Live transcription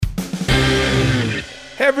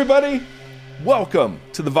Hey everybody, welcome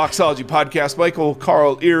to the Voxology Podcast. Michael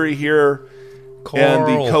Carl Erie here, and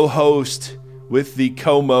the co-host with the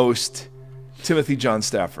co-most, Timothy John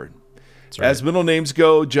Stafford. Right. As middle names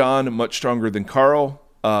go, John, much stronger than Carl,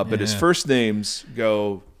 but his first names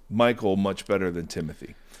go Michael, much better than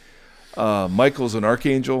Timothy. Michael's an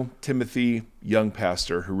archangel, Timothy, young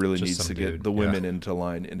pastor who really needs to get the women into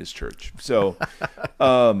line in his church. So,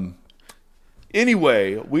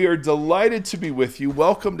 anyway, we are delighted to be with you.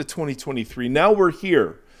 Welcome to 2023. Now we're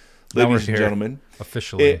here, ladies and gentlemen.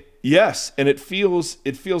 Officially. Yes, and it feels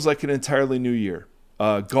like an entirely new year.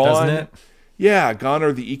 Gone. Doesn't it? Yeah, gone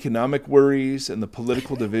are the economic worries and the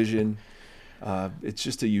political division. It's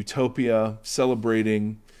just a utopia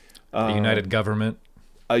celebrating. A united government.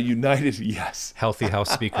 A united, yes. Healthy House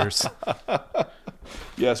speakers.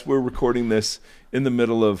 Yes, we're recording this in the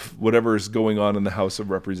middle of whatever is going on in the House of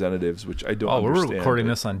Representatives, which I don't understand. We're recording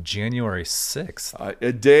this on January 6th.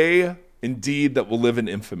 A day, indeed, that will live in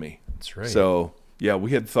infamy. That's right. So, yeah,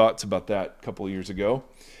 we had thoughts about that a couple of years ago.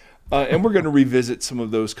 And we're going to revisit some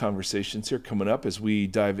of those conversations here coming up as we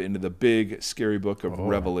dive into the big, scary book of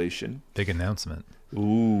Revelation. Big announcement.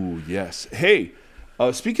 Ooh, yes. Hey,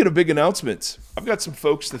 speaking of big announcements, I've got some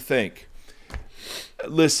folks to thank.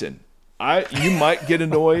 Listen, you might get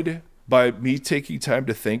annoyed by me taking time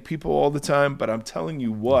to thank people all the time, but I'm telling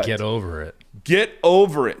you what. Get over it. Get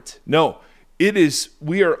over it. No,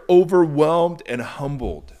 we are overwhelmed and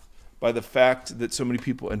humbled by the fact that so many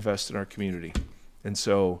people invest in our community. And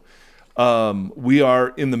so we are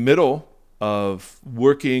in the middle of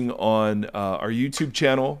working on our YouTube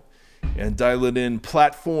channel and dialing in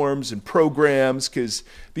platforms and programs, because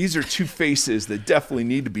these are two faces that definitely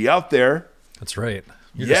need to be out there. That's right.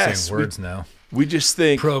 You're just saying words now. We just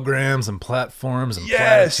think programs and platforms and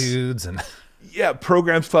platitudes and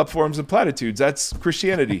programs, platforms, and platitudes. That's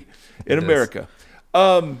Christianity in America.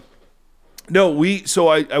 So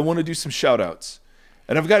I want to do some shout outs,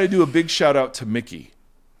 and I've got to do a big shout out to Mickey.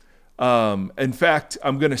 In fact,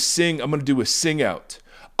 I'm going to do a sing out.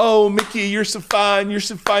 Oh, Mickey, you're so fine.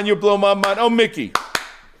 You'll blow my mind. Oh, Mickey.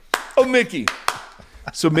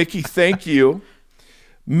 So Mickey, thank you.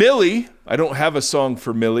 Millie, I don't have a song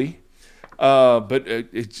for Millie. But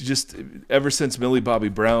it's just ever since Millie Bobby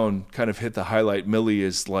Brown kind of hit the highlight, Millie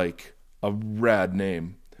is like a rad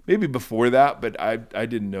name. Maybe before that, but I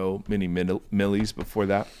didn't know many Millies before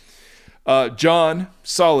that. John,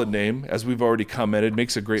 solid name, as we've already commented,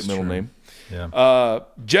 makes a great middle name. Yeah.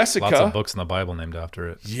 Jessica. Lots of books in the Bible named after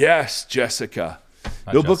it. Yes, Jessica.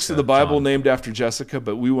 No books in the Bible named after Jessica,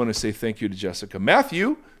 but we want to say thank you to Jessica.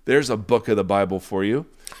 Matthew, there's a book of the Bible for you.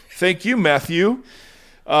 Thank you, Matthew.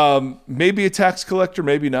 Maybe a tax collector,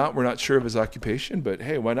 maybe not. We're not sure of his occupation, but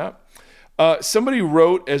hey, why not? Somebody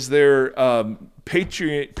wrote as their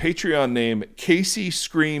Patreon name, Casey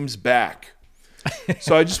Screams Back.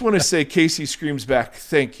 So I just want to say, Casey Screams Back,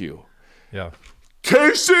 thank you. Yeah.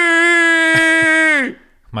 Casey!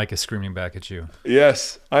 Mike is screaming back at you.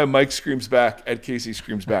 Yes, I am Mike Screams Back at Casey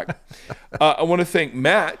Screams Back. I want to thank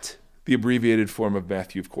Matt, the abbreviated form of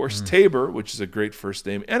Matthew, of course. Tabor, which is a great first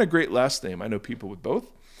name and a great last name. I know people with both.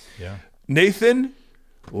 Yeah. Nathan,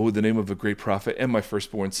 the name of a great prophet, and my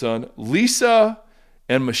firstborn son. Lisa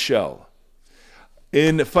and Michelle.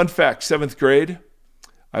 In fun fact, 7th grade,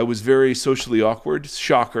 I was very socially awkward,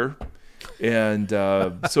 shocker, and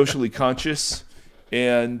socially conscious.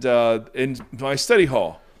 And in my study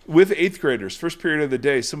hall with 8th graders, first period of the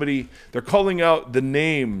day, they're calling out the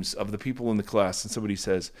names of the people in the class, and somebody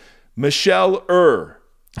says, Michelle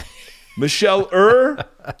Michelle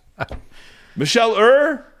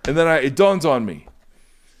Michelle and then it dawns on me.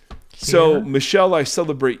 So Michelle, I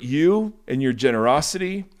celebrate you and your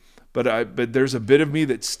generosity, but there's a bit of me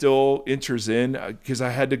that still enters in because I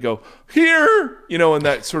had to go here, in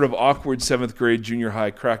that sort of awkward 7th grade, junior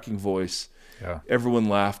high cracking voice. Yeah. Everyone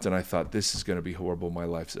laughed, and I thought, this is going to be horrible. My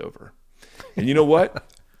life's over. And you know what?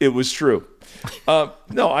 It was true.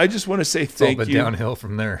 No, I just want to say thank you. It's all been downhill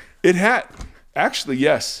from there. It had. Actually,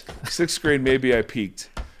 yes. 6th grade, maybe I peaked.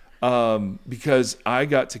 Because I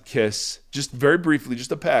got to kiss, just very briefly,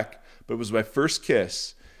 just a peck, but it was my first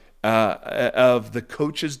kiss of the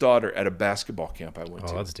coach's daughter at a basketball camp I went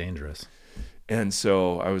to. Oh, that's dangerous. And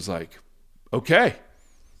so I was like, okay,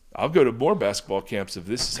 I'll go to more basketball camps if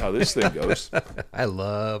this is how this thing goes. I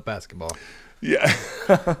love basketball. Yeah.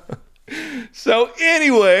 So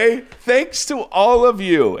anyway, thanks to all of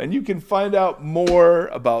you. And you can find out more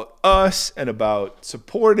about us and about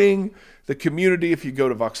supporting the community if you go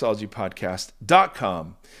to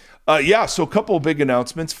voxologypodcast.com. So a couple of big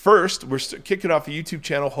announcements. First, we're kicking off a YouTube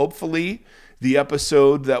channel. Hopefully, the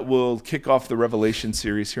episode that will kick off the Revelation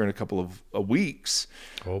series here in a couple of weeks.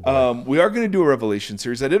 Oh, boy. We are going to do a Revelation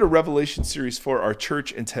series. I did a Revelation series for our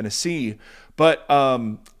church in Tennessee, but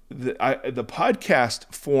the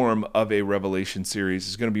podcast form of a Revelation series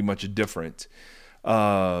is going to be much different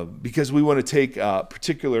because we want to take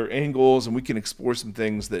particular angles, and we can explore some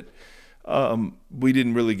things that we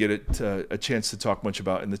didn't really get a chance to talk much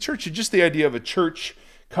about in the church. And just the idea of a church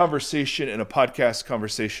conversation and a podcast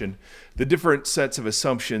conversation, the different sets of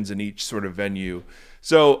assumptions in each sort of venue.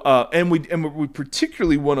 So, and we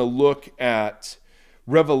particularly want to look at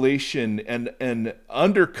Revelation and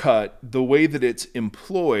undercut the way that it's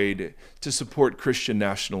employed to support Christian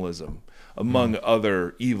nationalism, among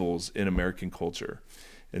other evils in American culture.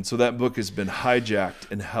 And so that book has been hijacked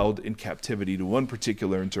and held in captivity to one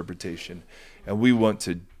particular interpretation. And we want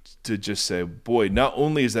to just say, boy, not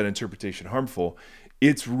only is that interpretation harmful,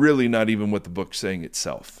 it's really not even what the book's saying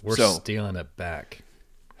itself. We're stealing it back.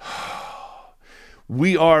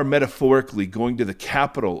 We are metaphorically going to the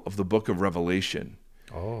capital of the book of Revelation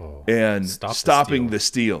and stopping the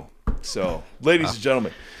steal. So, ladies and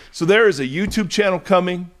gentlemen, so there is a YouTube channel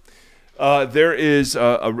coming. There is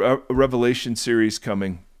a Revelation series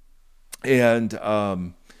coming. And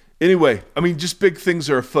anyway, I mean, just big things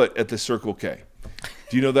are afoot at the Circle K.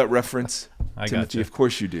 Do you know that reference? I Timothy? got you. Of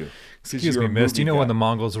course you do. Excuse me, miss. Do you know when the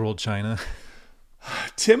Mongols ruled China?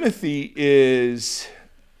 Timothy is,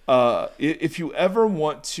 if you ever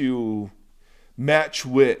want to match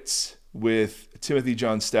wits with Timothy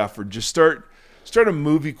John Stafford, just start a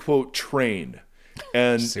movie quote train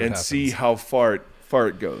and see how far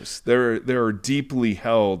it goes. There are deeply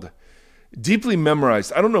held, deeply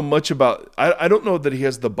memorized. I don't know much about, I don't know that he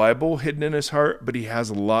has the Bible hidden in his heart, but he has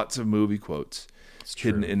lots of movie quotes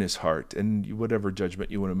hidden in his heart, and whatever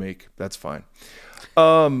judgment you want to make, that's fine.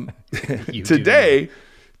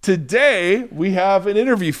 Today we have an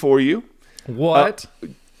interview for you. What?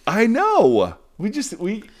 I know.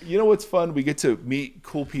 We you know what's fun? We get to meet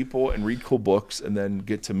cool people and read cool books, and then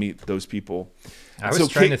get to meet those people. I was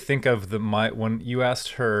trying to think of when you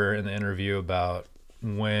asked her in the interview about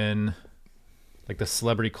when, like the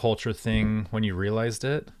celebrity culture thing, when you realized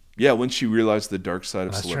it. Yeah, when she realized the dark side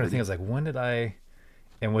of celebrity. I was trying to think. I was like, when did I?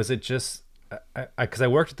 And was it just? Because I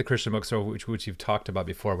worked at the Christian bookstore, which you've talked about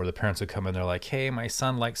before, where the parents would come in, they're like, "Hey, my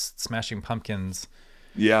son likes Smashing Pumpkins.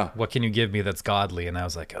 Yeah. What can you give me that's godly?" And I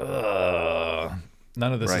was like, ugh,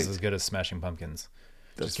 none of this Right. is as good as Smashing Pumpkins.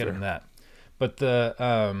 That's Just get fair. him that. But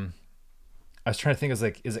I was trying to think,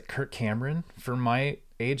 is it Kirk Cameron for my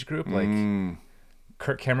age group? Like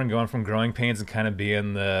Kirk Cameron going from Growing Pains and kind of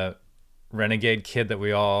being the renegade kid that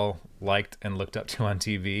we all liked and looked up to on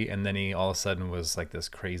TV, and then he all of a sudden was like this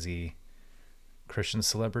crazy Christian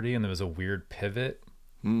celebrity, and there was a weird pivot.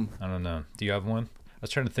 I don't know. Do you have one? I was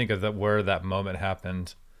trying to think of where that moment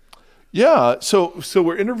happened. Yeah. So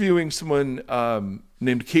we're interviewing someone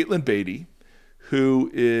named Caitlin Beatty, who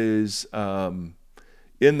is in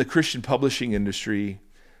the Christian publishing industry,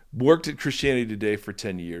 worked at Christianity Today for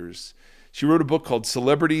 10 years. She wrote a book called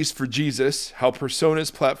Celebrities for Jesus: How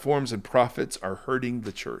Personas, Platforms, and Profits Are Hurting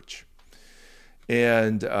the Church.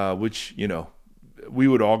 And which, we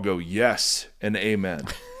would all go yes and amen.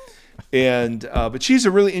 And but she's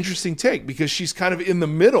a really interesting take, because she's kind of in the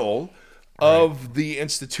middle of the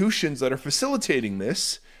institutions that are facilitating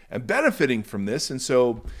this and benefiting from this. And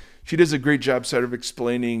so she does a great job sort of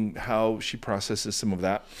explaining how she processes some of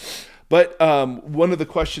that. But one of the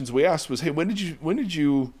questions we asked was, hey, when did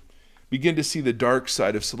you begin to see the dark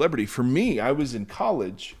side of celebrity? For me, I was in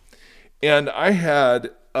college, and I had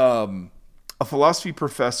a philosophy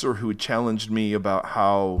professor who had challenged me about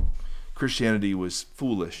how Christianity was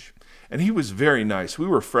foolish. And he was very nice. We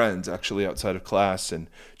were friends, actually, outside of class. And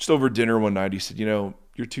just over dinner one night, he said, you're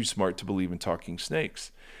too smart to believe in talking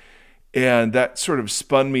snakes. And that sort of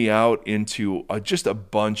spun me out into just a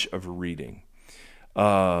bunch of reading.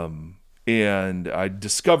 And I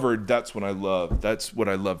discovered that's what I love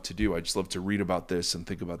to do. I just love to read about this and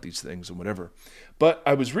think about these things and whatever. But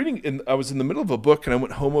I was reading, and I was in the middle of a book, and I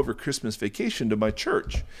went home over Christmas vacation to my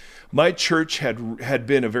church. My church had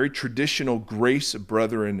been a very traditional Grace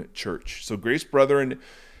Brethren church. So Grace Brethren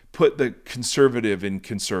put the conservative in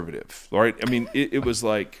conservative, all right? I mean, it was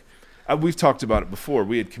like, we've talked about it before.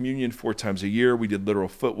 We had communion 4 times a year. We did literal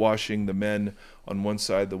foot washing, the men on one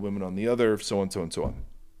side, the women on the other, so on, so on, so on.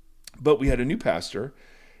 But we had a new pastor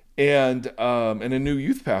and a new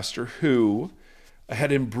youth pastor who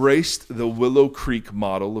had embraced the Willow Creek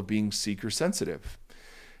model of being seeker sensitive.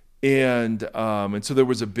 And so there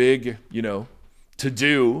was a big,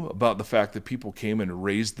 to-do about the fact that people came and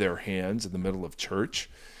raised their hands in the middle of church.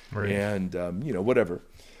 Right. And, whatever.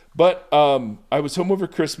 But I was home over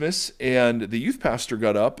Christmas, and the youth pastor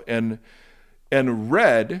got up and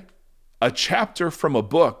read a chapter from a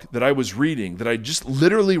book that I was reading that I just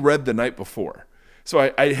literally read the night before.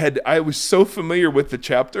 So I was so familiar with the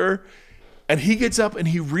chapter, and he gets up and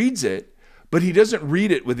he reads it, but he doesn't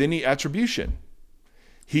read it with any attribution.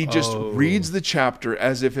 He just reads the chapter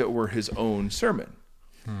as if it were his own sermon.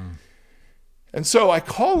 And so I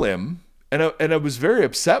call him, and I was very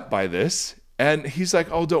upset by this. And he's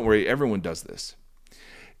like, "Oh, don't worry, everyone does this."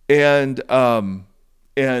 And I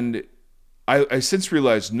since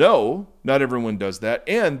realized, no, not everyone does that.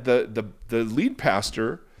 And the lead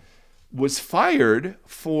pastor was fired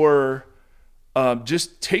for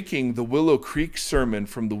just taking the Willow Creek sermon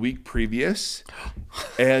from the week previous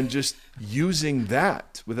and just using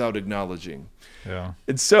that without acknowledging. Yeah.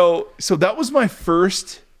 And so that was my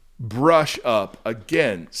first brush up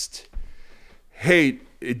against, hey,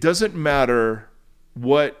 it doesn't matter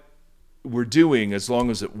what we're doing as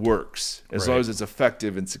long as it works, as long as it's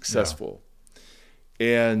effective and successful.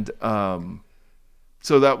 Yeah. And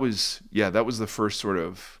so that was the first sort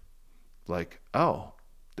of like, oh,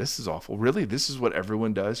 this is awful. Really? This is what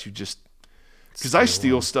everyone does? You just, because I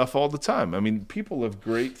steal stuff all the time. I mean, people have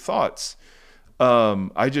great thoughts.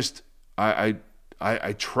 I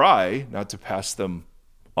try not to pass them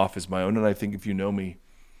off as my own. And I think if you know me,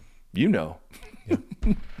 you know. Yeah.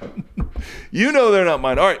 You know they're not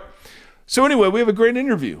mine. All right. So anyway, we have a great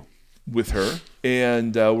interview with her,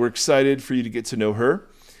 and we're excited for you to get to know her.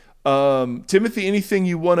 Timothy, anything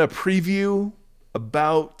you want to preview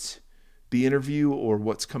about the interview or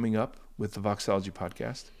what's coming up with the Voxology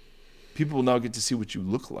podcast? People will now get to see what you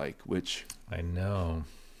look like, which I know.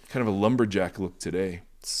 Kind of a lumberjack look today.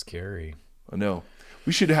 It's scary. I know.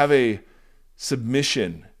 We should have a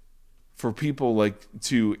submission for people like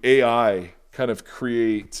to AI kind of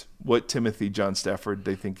create what Timothy John Stafford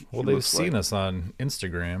they think he they've looks seen like. us on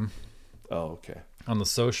Instagram. Oh, okay. On the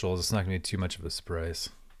socials, it's not going to be too much of a surprise.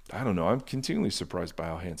 I don't know. I'm continually surprised by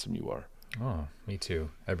how handsome you are. Oh, me too.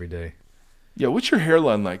 Every day. Yeah, what's your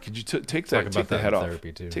hairline like? Could you take the head off?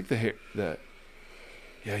 Therapy too. Take the hair.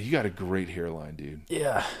 Yeah, you got a great hairline, dude.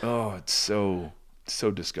 Yeah. Oh, it's so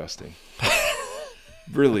disgusting.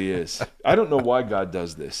 Really is. I don't know why God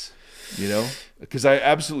does this, because I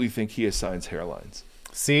absolutely think he assigns hairlines.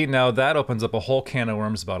 See, now that opens up a whole can of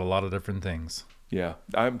worms about a lot of different things. Yeah,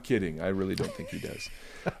 I'm kidding. I really don't think he does.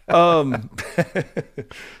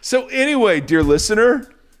 So anyway, dear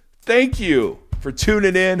listener, thank you for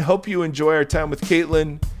tuning in. Hope you enjoy our time with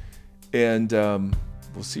Caitlin, and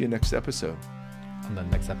we'll see you next episode. On the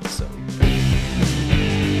next episode.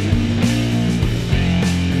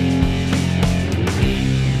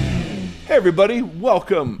 Hey everybody,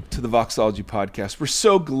 welcome to the Voxology podcast. We're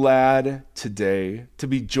so glad today to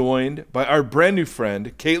be joined by our brand new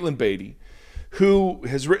friend, Caitlin Beatty, who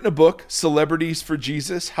has written a book, Celebrities for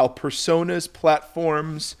Jesus, How Personas,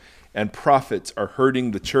 Platforms, and Prophets Are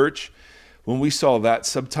Hurting the Church. When we saw that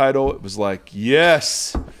subtitle, it was like,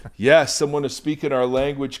 yes, someone to speak in our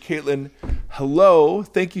language. Caitlin, hello.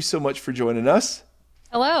 Thank you so much for joining us.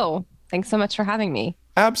 Hello. Thanks so much for having me.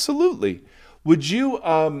 Absolutely. Would you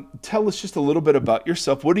tell us just a little bit about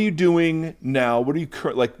yourself? What are you doing now? What do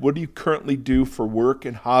you currently do for work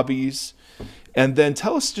and hobbies? And then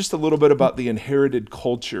tell us just a little bit about the inherited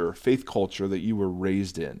culture, faith culture that you were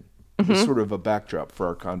raised in. As sort of a backdrop for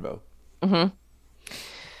our convo. Mm-hmm.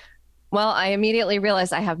 Well, I immediately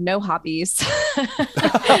realized I have no hobbies.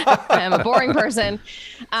 I'm a boring person.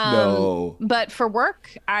 No. But for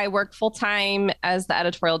work, I work full-time as the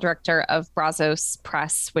editorial director of Brazos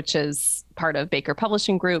Press, which is part of Baker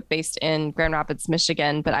Publishing Group based in Grand Rapids,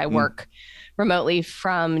 Michigan. But I work remotely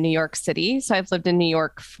from New York City. So I've lived in New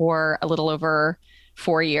York for a little over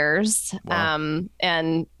 4 years. Wow.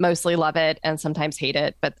 And mostly love it and sometimes hate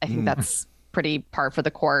it. But I think that's pretty par for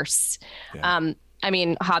the course. Yeah.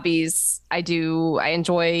 Hobbies, I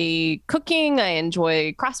enjoy cooking. I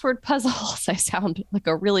enjoy crossword puzzles. I sound like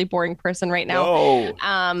a really boring person right now.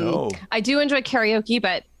 No. I do enjoy karaoke,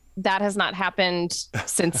 but that has not happened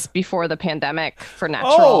since before the pandemic for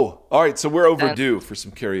natural. Oh, all right. So we're overdue for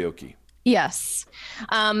some karaoke. Yes.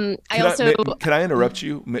 Can I interrupt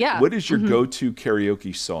you? Yeah. What is your go-to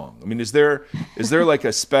karaoke song? I mean, is there like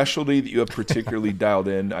a specialty that you have particularly dialed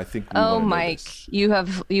in? I think. Mike, you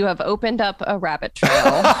have opened up a rabbit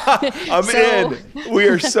trail. I'm in. We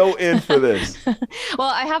are so in for this. Well,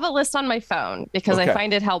 I have a list on my phone because I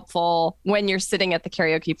find it helpful when you're sitting at the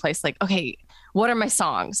karaoke place. Like, okay, what are my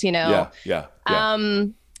songs? Yeah.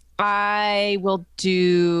 I will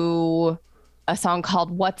do a song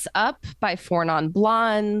called What's Up by Four Non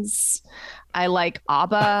Blondes. I like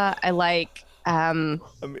ABBA. I like I'm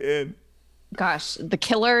in. Gosh, The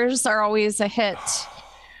Killers are always a hit.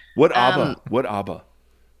 What ABBA? What ABBA?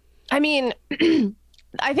 I mean,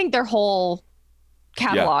 I think their whole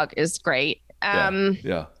catalog is great.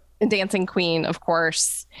 Yeah. Dancing Queen, of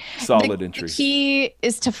course. Solid entry. The key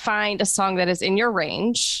is to find a song that is in your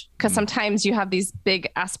range, because sometimes you have these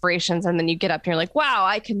big aspirations and then you get up and you're like, wow,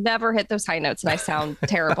 I can never hit those high notes and I sound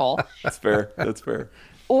terrible. That's fair. That's fair.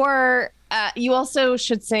 Or you also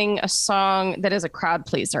should sing a song that is a crowd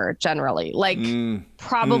pleaser generally. Like,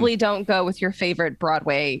 probably don't go with your favorite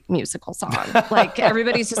Broadway musical song. Like,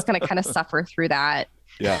 everybody's just going to kind of suffer through that.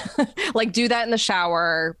 Yeah. Like, do that in the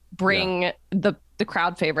shower. Bring the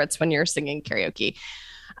crowd favorites when you're singing karaoke.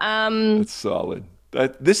 That's solid.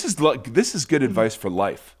 This is good advice for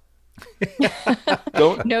life.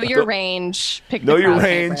 Don't know your range. Pick know the your crowd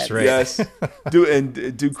range. favorites.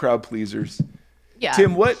 Yes. Do crowd pleasers. Yeah.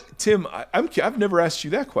 Tim, I've never asked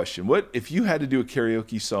you that question. What if you had to do a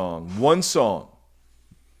karaoke song, one song?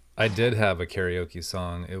 I did have a karaoke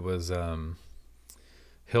song. It was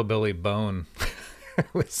Hillbilly Bone.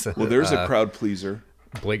 Well, there's a crowd pleaser.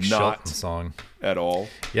 Blake Shelton song. At all.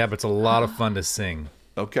 Yeah, but it's a lot of fun to sing.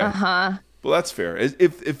 Okay. Well, that's fair.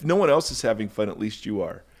 If no one else is having fun, at least you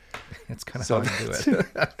are. It's kind of how I do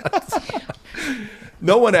it.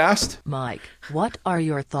 No one asked. Mike, what are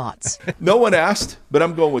your thoughts? No one asked, but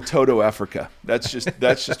I'm going with Toto Africa. That's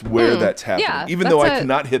just where that's happening. Yeah, Even though I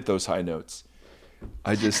cannot hit those high notes.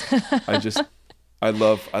 I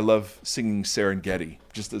love singing Serengeti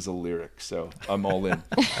just as a lyric, so I'm all in.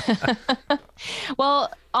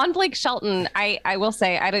 Well, on Blake Shelton, I will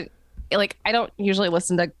say I don't usually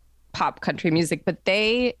listen to pop country music, but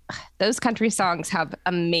those country songs have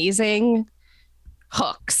amazing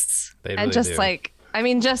hooks. They really and just do.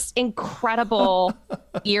 Just incredible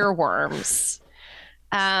earworms.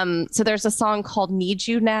 So there's a song called Need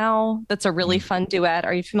You Now that's a really fun duet.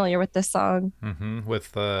 Are you familiar with this song? Mm-hmm.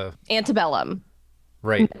 With Antebellum.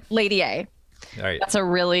 Right. Lady A. Right. That's a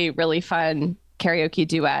really, really fun karaoke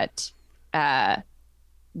duet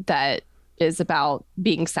that is about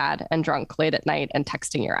being sad and drunk late at night and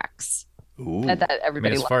texting your ex. Ooh. That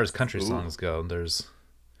everybody as loves. far as country songs go, there's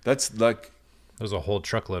a whole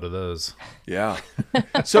truckload of those. Yeah.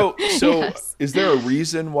 So Yes. Is there a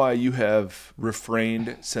reason why you have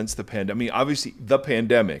refrained since the pandemic? I mean, obviously the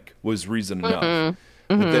pandemic was reason enough.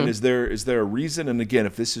 But then is there a reason? And again,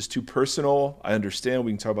 if this is too personal, I understand.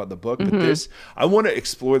 We can talk about the book. But I want to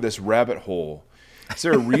explore this rabbit hole. Is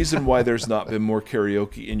there a reason why there's not been more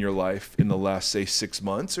karaoke in your life in the last, say, 6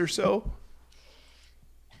 months or so?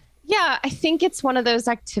 Yeah, I think it's one of those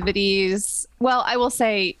activities. Well, I will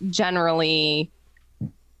say generally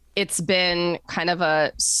it's been kind of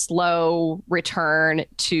a slow return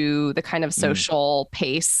to the kind of social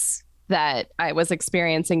pace that I was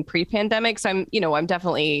experiencing pre-pandemic. So I'm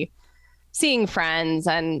definitely seeing friends,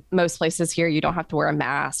 and most places here you don't have to wear a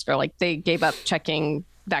mask, or like they gave up checking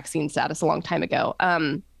vaccine status a long time ago.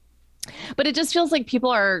 But it just feels like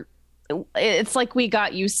it's like we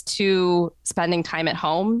got used to spending time at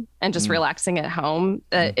home and just relaxing at home.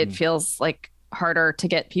 It feels like harder to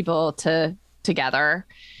get people together.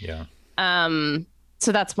 Yeah.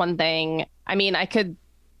 So that's one thing. I mean,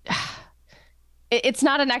 it's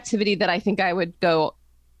not an activity that I think I would go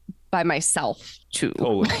by myself to.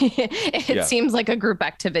 Totally. It seems like a group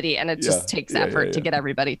activity, and it just takes effort to get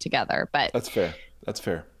everybody together. But That's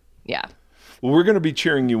fair. Yeah. Well, we're going to be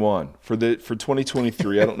cheering you on for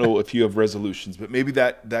 2023. I don't know if you have resolutions, but maybe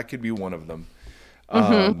that could be one of them.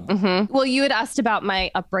 Well, you had asked about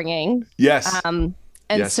my upbringing. Yes.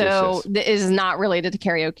 Yes. It is not related to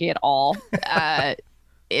karaoke at all.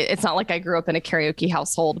 It's not like I grew up in a karaoke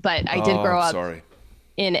household, but I did grow up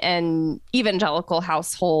in an evangelical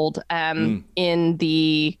household in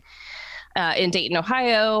Dayton,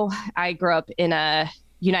 Ohio. I grew up in a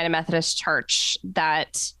United Methodist church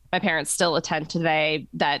that my parents still attend today,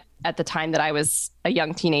 that at the time that I was a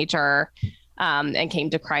young teenager and came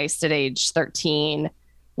to Christ at age 13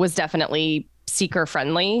 was definitely seeker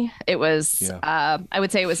friendly. It was, I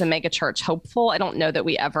would say it was a mega church hopeful. I don't know that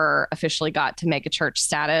we ever officially got to mega church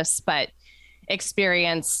status, but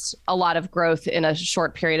experienced a lot of growth in a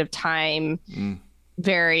short period of time.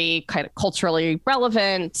 Very kind of culturally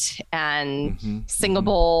relevant and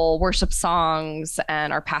singable worship songs.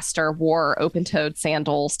 And our pastor wore open-toed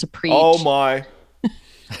sandals to preach. Oh my.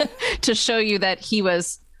 To show you that he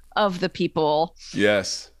was of the people.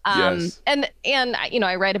 Yes. Yes. And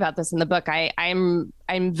I write about this in the book. I'm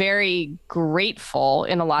very grateful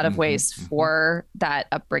in a lot of ways for that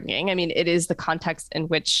upbringing. I mean, it is the context in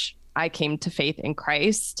which I came to faith in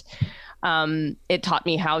Christ. It taught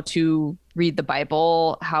me how to read the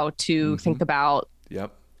Bible, how to think about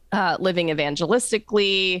Yep. living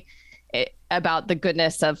evangelistically, about the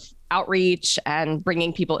goodness of outreach and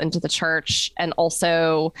bringing people into the church. And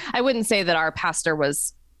also, I wouldn't say that our pastor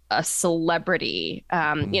was a celebrity.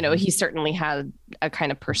 He certainly had a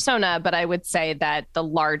kind of persona, but I would say that the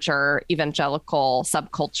larger evangelical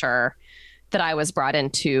subculture that I was brought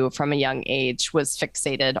into from a young age was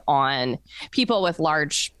fixated on people with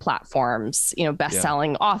large platforms,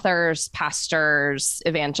 best-selling authors, pastors,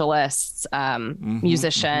 evangelists,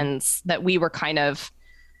 musicians, that we were kind of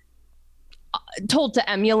told to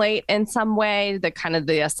emulate in some way.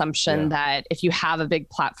 The assumption that if you have a big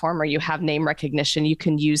platform or you have name recognition, you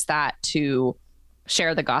can use that to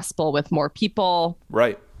share the gospel with more people.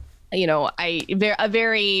 Right. A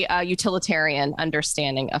very utilitarian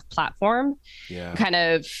understanding of platform. Yeah. Kind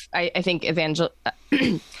of, I think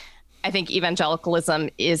I think evangelicalism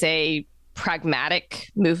is a pragmatic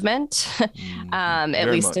movement, at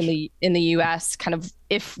least much. in the U.S. Kind of,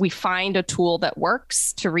 if we find a tool that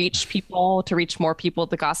works to reach people, to reach more people with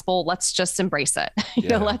the gospel, let's just embrace it.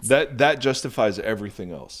 That justifies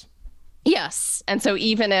everything else. Yes, and so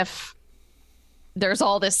even if there's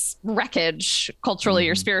all this wreckage culturally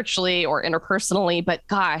or spiritually or interpersonally,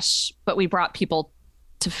 but we brought people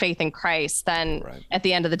to faith in Christ, then at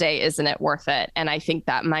the end of the day, isn't it worth it? And I think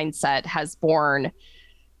that mindset has borne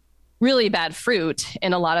really bad fruit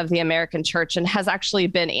in a lot of the American church and has actually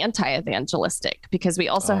been anti-evangelistic, because we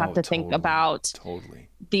also have to think about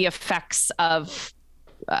the effects of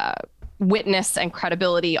witness and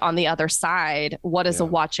credibility on the other side. What does a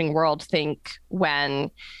watching world think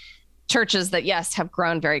when churches that, yes, have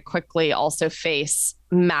grown very quickly also face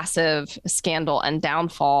massive scandal and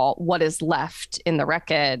downfall? What is left in the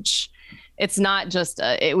wreckage? It's not just,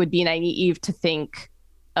 it would be naive to think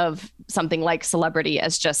of something like celebrity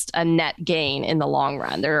as just a net gain in the long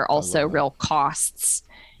run. There are also real costs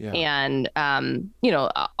and,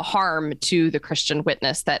 a harm to the Christian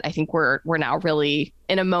witness that I think we're now really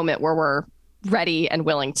in a moment where we're ready and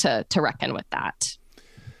willing to reckon with that.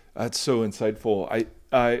 That's so insightful.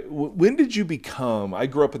 When did you become? I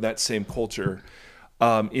grew up in that same culture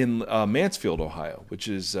in Mansfield, Ohio, which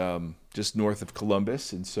is just north of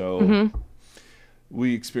Columbus, and so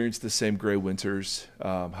we experienced the same gray winters.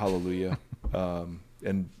 Hallelujah,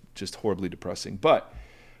 and just horribly depressing. But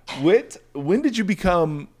when did you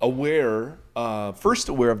become first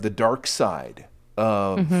aware of the dark side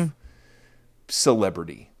of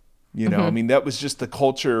celebrity? I mean, that was just the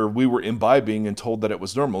culture we were imbibing and told that it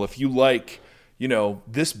was normal. If you like,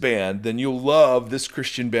 this band, then you'll love this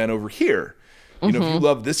Christian band over here. If you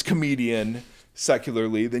love this comedian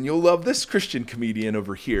secularly, then you'll love this Christian comedian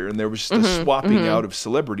over here. And there was just a swapping out of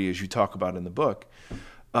celebrity, as you talk about in the book.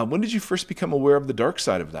 When did you first become aware of the dark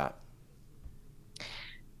side of that?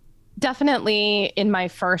 Definitely in my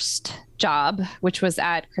first job, which was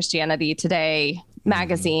at Christianity Today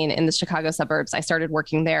magazine in the Chicago suburbs. I started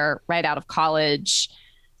working there right out of college,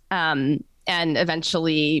 and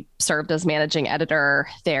eventually served as managing editor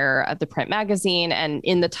there at the print magazine. And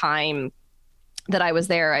in the time that I was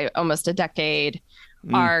there, almost a decade,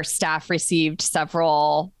 our staff received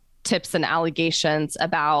several tips and allegations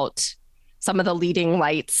about some of the leading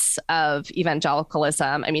lights of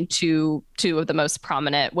evangelicalism. I mean, two of the most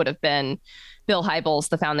prominent would have been Bill Hybels,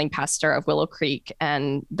 the founding pastor of Willow Creek,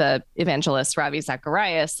 and the evangelist Ravi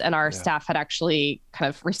Zacharias. And our staff had actually kind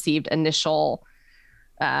of received initial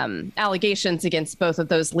allegations against both of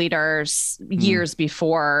those leaders years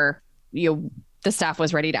before the staff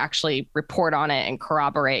was ready to actually report on it and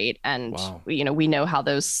corroborate. And we know how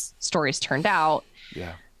those stories turned out.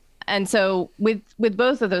 Yeah. And so with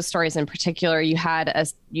both of those stories in particular, you had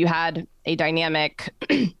a dynamic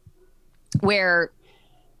where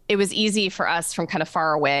it was easy for us from kind of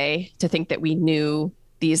far away to think that we knew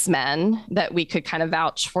these men, that we could kind of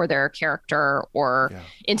vouch for their character or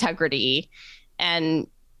integrity. And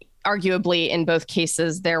arguably in both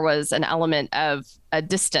cases, there was an element of a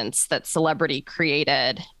distance that celebrity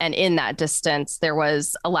created. And in that distance, there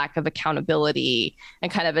was a lack of accountability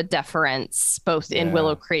and kind of a deference, both in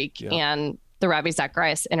Willow Creek and the Ravi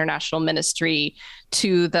Zacharias International Ministry,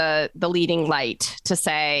 to the leading light, to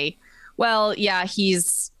say, well, yeah,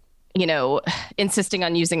 he's insisting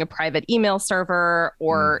on using a private email server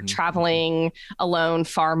or traveling alone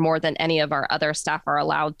far more than any of our other staff are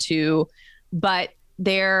allowed to. But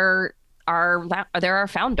they're our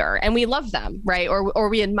founder and we love them, right? Or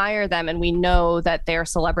we admire them, and we know that their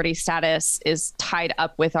celebrity status is tied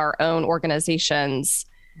up with our own organization's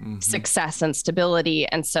success and stability.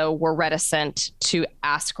 And so we're reticent to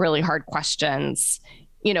ask really hard questions,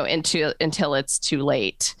 until it's too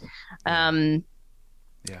late.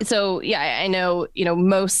 Yeah. So yeah, I know,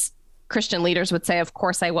 most Christian leaders would say, of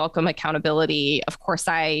course, I welcome accountability. Of course,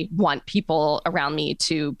 I want people around me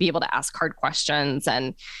to be able to ask hard questions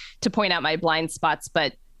and to point out my blind spots.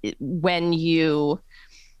 But when you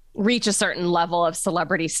reach a certain level of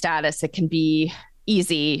celebrity status, it can be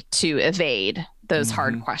easy to evade those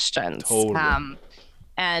hard questions. Totally.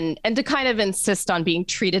 And to kind of insist on being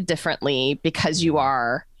treated differently because you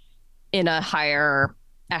are in a higher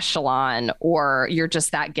echelon or you're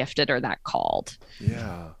just that gifted or that called.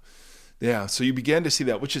 Yeah. Yeah. So you began to see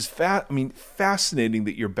that, which is fascinating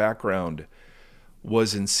that your background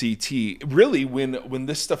was in CT. Really, when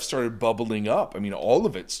this stuff started bubbling up, I mean, all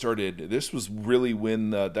of it started, this was really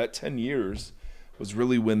when that 10 years was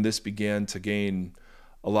really when this began to gain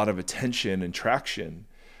a lot of attention and traction.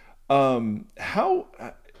 How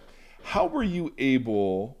were you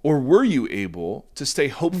able to stay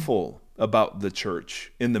hopeful about the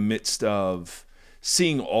church in the midst of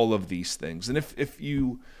seeing all of these things? And if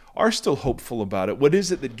you are still hopeful about it, what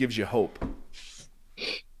is it that gives you hope?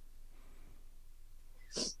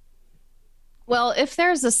 Well, if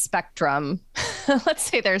there's a spectrum, let's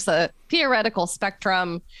say there's a theoretical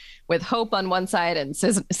spectrum with hope on one side and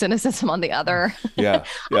cynicism on the other. Yeah.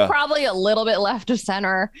 I'm probably a little bit left of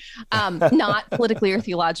center, not politically or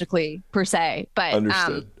theologically per se, but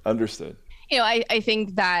Understood. I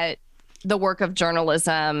think that the work of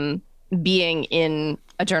journalism, being in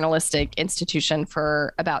a journalistic institution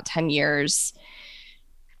for about 10 years,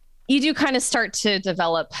 you do kind of start to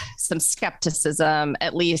develop some skepticism,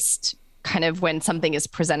 at least kind of when something is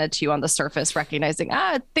presented to you on the surface, recognizing,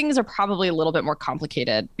 things are probably a little bit more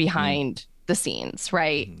complicated behind the scenes,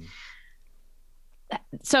 right?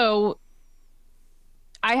 So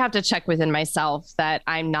I have to check within myself that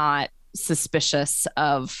I'm not suspicious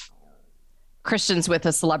of Christians with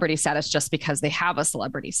a celebrity status just because they have a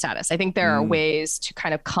celebrity status. I think there are ways to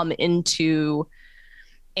kind of come into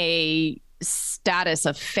a status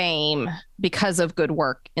of fame because of good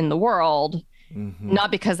work in the world.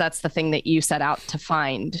 Not because that's the thing that you set out to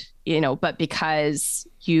find, but because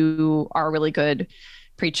you are a really good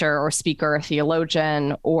preacher or speaker or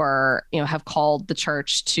theologian, or, have called the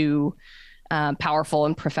church to powerful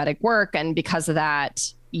and prophetic work. And because of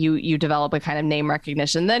that, you develop a kind of name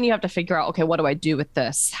recognition. Then you have to figure out, okay, what do I do with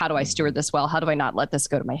this? How do I steward this well? How do I not let this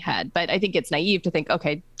go to my head? But I think it's naive to think,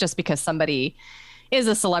 okay, just because somebody is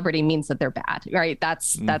a celebrity means that they're bad, right?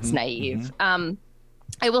 That's naive.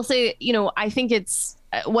 I will say, I think it's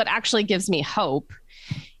what actually gives me hope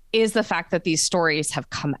is the fact that these stories have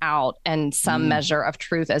come out and some measure of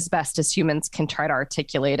truth, as best as humans can try to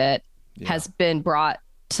articulate it, has been brought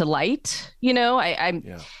to light. I'm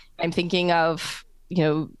thinking of,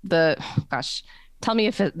 tell me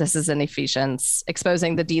if this is in Ephesians,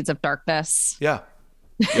 exposing the deeds of darkness. Yeah.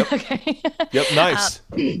 Yep. Okay. Yep. Nice.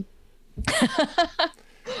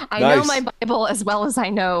 I know my Bible as well as I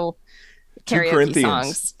know 2 karaoke Corinthians.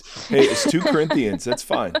 songs. Hey, it's 2 Corinthians. That's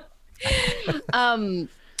fine. That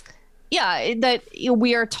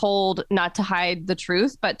we are told not to hide the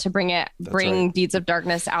truth, but to bring deeds of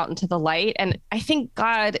darkness out into the light. And I think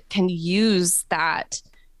God can use that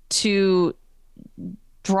to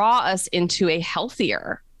draw us into a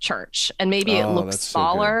healthier church. And maybe it looks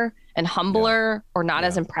smaller and humbler or not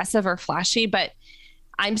as impressive or flashy, but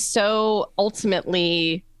I'm so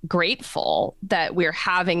ultimately grateful that we're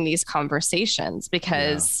having these conversations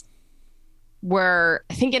because we're,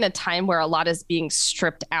 I think, in a time where a lot is being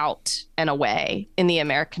stripped out and away in the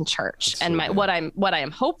American church. And what I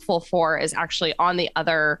am hopeful for is actually on the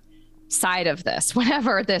other side of this,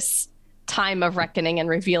 whenever this time of reckoning and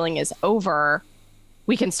revealing is over,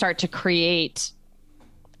 we can start to create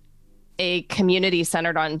a community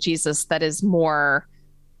centered on Jesus that is more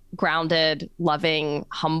grounded, loving,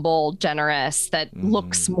 humble, generous, that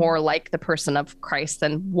looks more like the person of Christ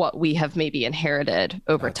than what we have maybe inherited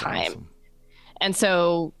over time. Awesome. And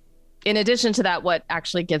so in addition to that, what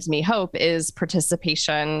actually gives me hope is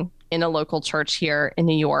participation in a local church here in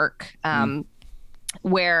New York,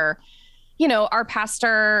 where, our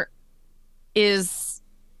pastor is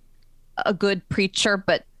a good preacher,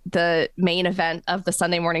 but the main event of the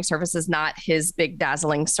Sunday morning service is not his big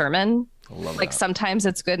dazzling sermon. Like sometimes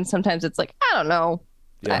it's good and sometimes it's like, I don't know,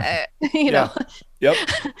 Yep.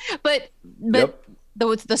 but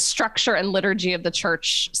the structure and liturgy of the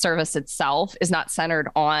church service itself is not centered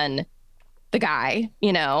on the guy,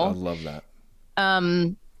 I love that.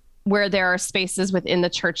 Where there are spaces within the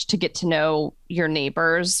church to get to know your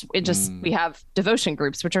neighbors. We have devotion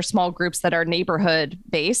groups, which are small groups that are neighborhood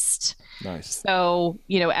based. Nice. So,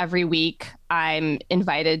 every week I'm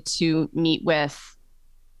invited to meet with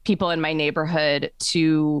people in my neighborhood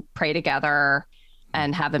to pray together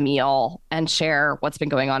and have a meal and share what's been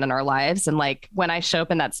going on in our lives. And like when I show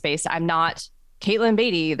up in that space, I'm not Caitlin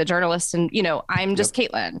Beatty, the journalist, and I'm just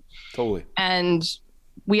Caitlin. Totally. And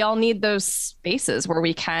we all need those spaces where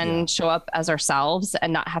we can show up as ourselves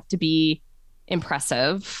and not have to be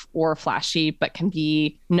impressive or flashy, but can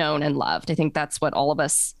be known and loved. I think that's what all of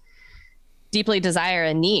us deeply desire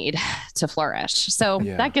and need to flourish. So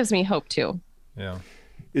that gives me hope too. Yeah.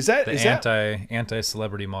 Is that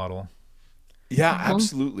anti-celebrity model? Yeah,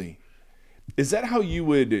 absolutely. Is that how you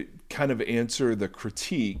would kind of answer the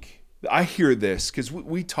critique? I hear this because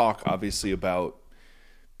we talk obviously about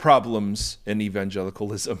problems in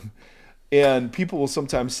evangelicalism, and people will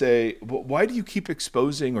sometimes say, well, why do you keep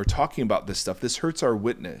exposing or talking about this stuff? This hurts our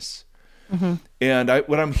witness. And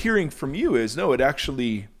what I'm hearing from you is, no,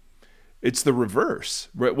 it's the reverse.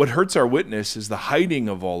 Right? What hurts our witness is the hiding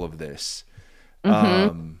of all of this.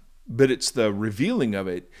 But it's the revealing of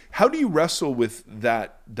it. How do you wrestle with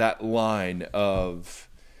that line of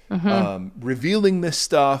revealing this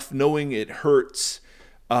stuff, knowing it hurts,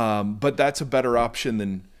 but that's a better option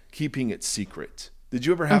than keeping it secret? Did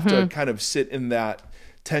you ever have to kind of sit in that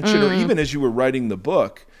tension, or even as you were writing the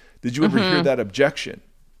book, did you ever hear that objection?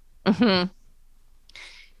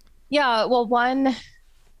 Yeah, well, one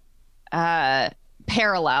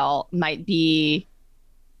parallel might be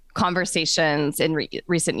conversations in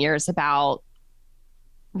recent years about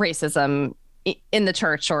racism in the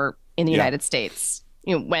church or in the United States.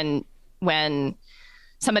 When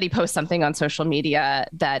somebody posts something on social media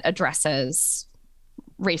that addresses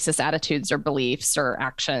racist attitudes or beliefs or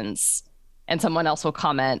actions, and someone else will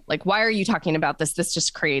comment like, why are you talking about this? This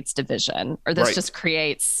just creates division, or this just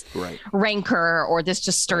creates rancor, or this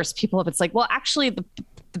just stirs people up. It's like, well, actually the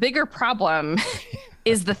bigger problem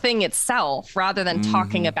is the thing itself rather than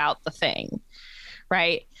talking about the thing.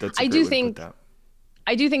 Right. I do think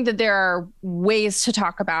that there are ways to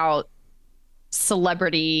talk about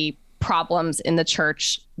celebrity problems in the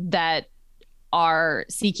church that are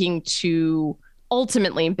seeking to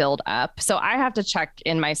ultimately build up. So I have to check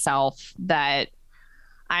in myself that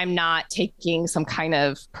I'm not taking some kind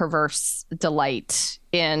of perverse delight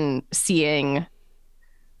in seeing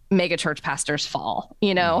mega church pastors fall,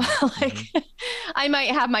 like I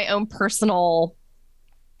might have my own personal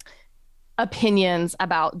opinions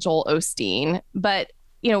about Joel Osteen, but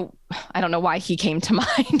I don't know why he came to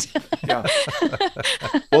mind.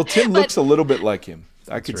 Well, Tim looks a little bit like him.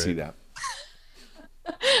 I could see that.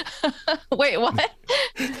 Wait, what?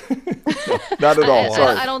 No, not at all.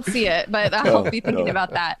 Sorry. I don't see it, but I'll be thinking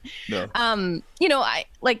about that. No. I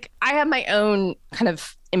have my own kind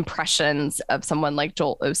of impressions of someone like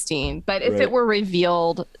Joel Osteen, but if it were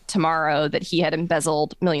revealed tomorrow that he had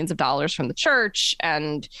embezzled millions of dollars from the church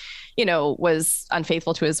and, was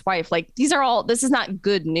unfaithful to his wife, like this is not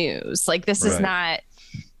good news. Like this is not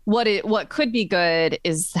what could be good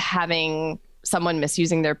is having someone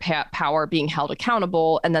misusing their power being held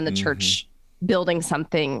accountable, and then the church building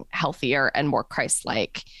something healthier and more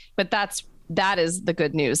Christ-like. But that is the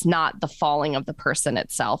good news, not the falling of the person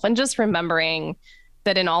itself. And just remembering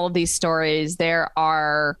that in all of these stories, there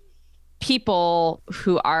are people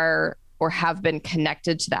who are or have been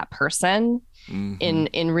connected to that person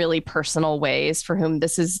in really personal ways for whom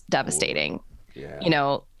this is devastating.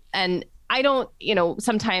 And I don't,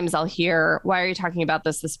 sometimes I'll hear, why are you talking about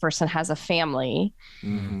this? This person has a family.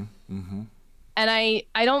 And I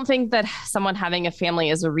don't think that someone having a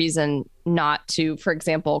family is a reason not to, for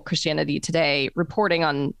example, Christianity Today reporting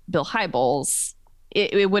on Bill Hybels.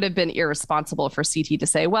 It would have been irresponsible for CT to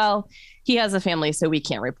say, well, he has a family, so we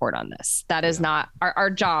can't report on this. That is not our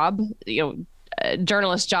job.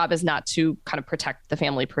 Journalist job is not to kind of protect the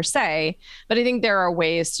family per se, but I think there are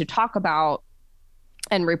ways to talk about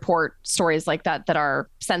and report stories like that are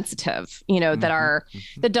sensitive,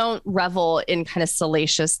 that don't revel in kind of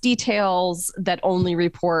salacious details, that only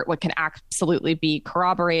report what can absolutely be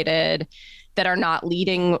corroborated, that are not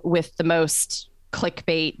leading with the most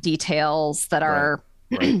clickbait details, that are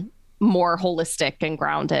more holistic and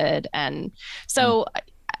grounded. And so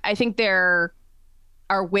I think there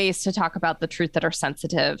are ways to talk about the truth that are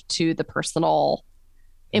sensitive to the personal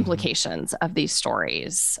implications of these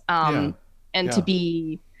stories. To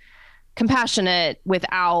be compassionate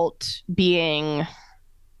without being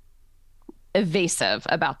evasive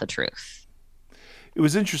about the truth. It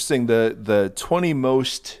was interesting, the 20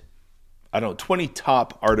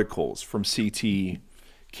 top articles from CT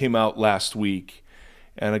came out last week,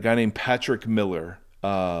 and a guy named Patrick Miller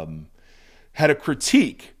had a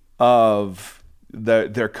critique of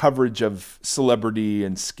their coverage of celebrity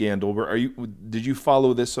and scandal. Did you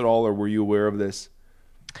follow this at all, or were you aware of this?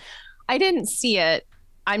 I didn't see it.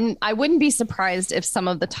 I wouldn't be surprised if some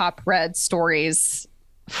of the top read stories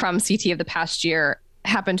from CT of the past year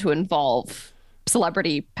happen to involve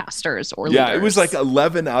celebrity pastors or leaders. Yeah, it was like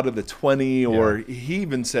 11 out of the 20, or he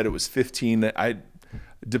even said it was 15.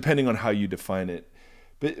 Depending on how you define it.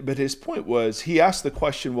 But his point was, he asked the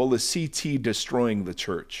question, well, is CT destroying the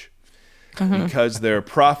church? Because they're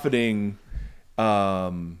profiting,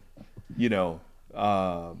 off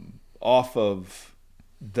of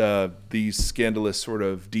these scandalous sort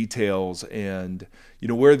of details, and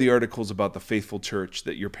where are the articles about the faithful church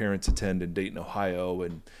that your parents attend in Dayton, Ohio,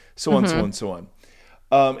 and so on, so on, so on.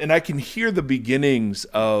 And I can hear the beginnings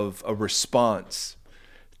of a response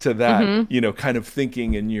to that, kind of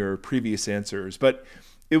thinking in your previous answers. But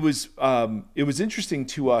it was interesting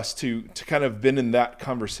to us to kind of been in that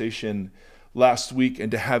conversation last week,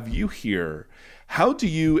 and to have you here. How do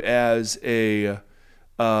you, as a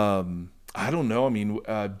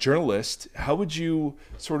journalist, how would you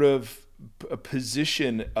sort of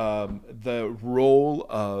position the role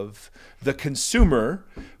of the consumer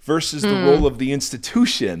versus the role of the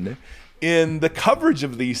institution in the coverage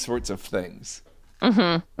of these sorts of things?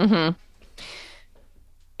 If I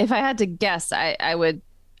had to guess, I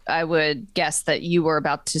would guess that you were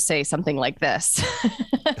about to say something like this,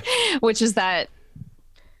 which is that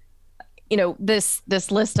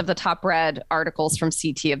this list of the top read articles from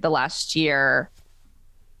CT of the last year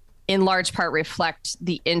in large part reflect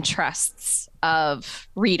the interests of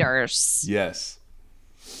readers. Yes.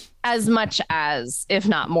 As much as, if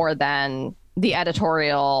not more than, the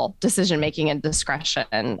editorial decision-making and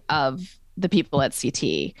discretion of the people at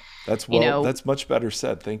CT. That's much better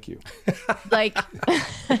said. Thank you. Like,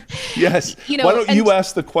 yes. Why don't you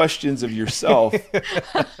ask the questions of yourself,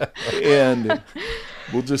 and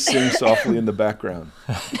we'll just sing softly in the background.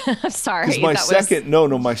 Sorry. Because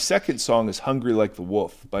my second song is "Hungry Like the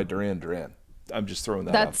Wolf" by Duran Duran. I'm just throwing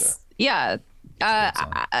that out there. Yeah.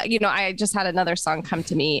 I just had another song come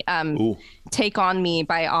to me. "Take on Me"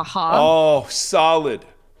 by a-ha. Oh, solid.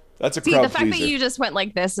 That's a crowd the fact pleaser. that you just went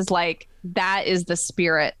like this is like, that is the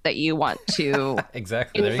spirit that you want to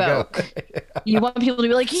exactly invoke. There you go. You want people to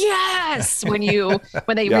be like, yes, when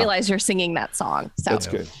they realize you're singing that song. So That's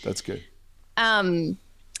good.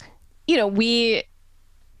 We,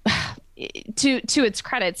 to its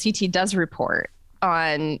credit, CT does report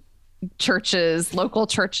on local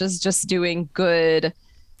churches just doing good,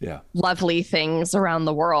 lovely things around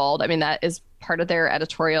the world. I mean, that is part of their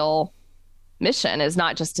editorial mission, is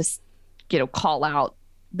not just to call out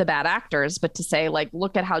the bad actors, but to say, like,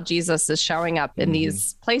 look at how Jesus is showing up in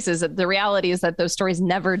these places. The reality is that those stories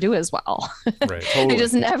never do as well. Right. Totally. They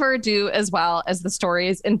just never do as well as the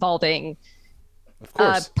stories involving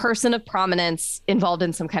a person of prominence involved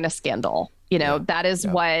in some kind of scandal. That is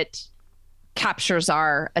what captures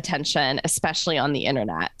our attention, especially on the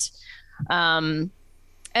internet. I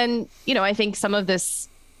think some of this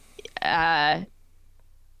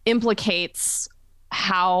implicates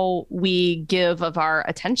how we give of our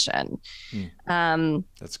attention.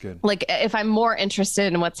 That's good. Like, if I'm more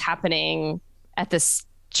interested in what's happening at this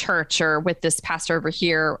church or with this pastor over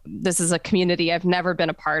here, this is a community I've never been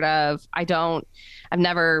a part of. I've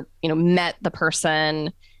never, met the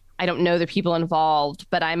person. I don't know the people involved,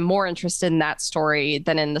 but I'm more interested in that story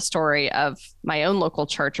than in the story of my own local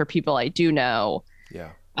church or people I do know. Yeah.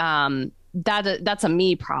 That's a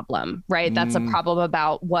me problem, right? That's a problem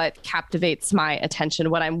about what captivates my attention,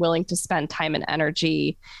 what I'm willing to spend time and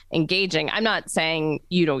energy engaging. I'm not saying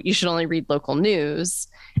you should only read local news,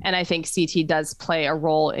 and I think CT does play a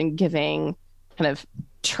role in giving kind of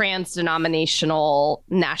trans-denominational,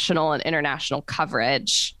 national and international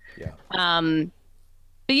coverage. Yeah.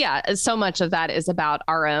 But yeah, so much of that is about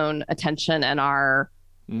our own attention and our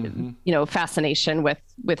fascination with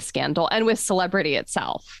scandal and with celebrity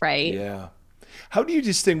itself, right? Yeah. How do you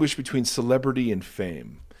distinguish between celebrity and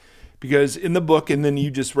fame? Because in the book, and then you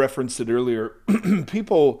just referenced it earlier,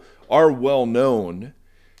 people are well known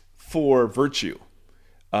for virtue.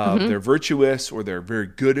 They're virtuous, or they're very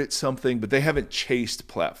good at something, but they haven't chased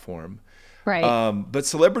platform. Right. But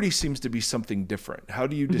celebrity seems to be something different. How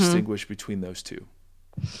do you distinguish between those two?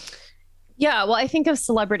 Yeah, well, I think of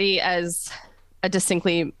celebrity as a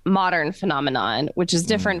distinctly modern phenomenon, which is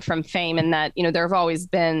different from fame in that, there have always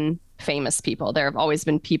been famous people. There have always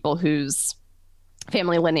been people whose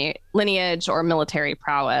family lineage or military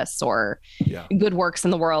prowess or good works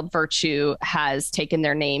in the world, virtue, has taken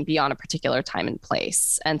their name beyond a particular time and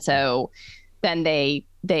place. And so then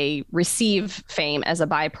they receive fame as a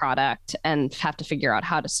byproduct and have to figure out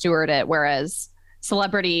how to steward it. Whereas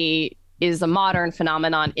celebrity is a modern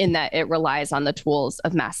phenomenon in that it relies on the tools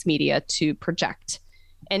of mass media to project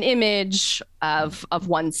an image of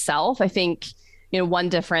oneself. I think, one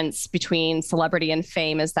difference between celebrity and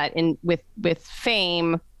fame is that with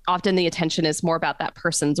fame, often the attention is more about that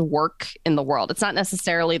person's work in the world. It's not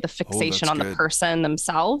necessarily the fixation on the person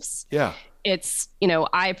themselves. Yeah. It's,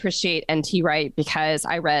 I appreciate N.T. Wright because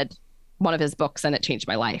I read one of his books and it changed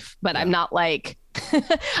my life. But I'm not like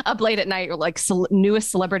up late at night or like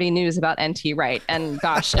newest celebrity news about N.T. Wright. And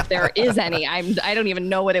gosh, if there is any, I don't even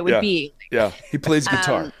know what it would be. Yeah. He plays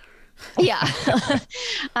guitar. Yeah.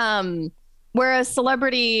 Whereas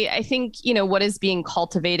celebrity, I think, what is being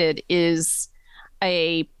cultivated is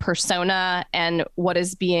a persona, and what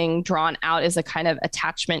is being drawn out is a kind of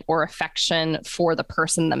attachment or affection for the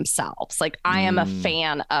person themselves. Like, I am a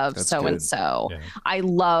fan of so-and-so. Yeah. I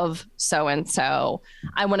love so-and-so.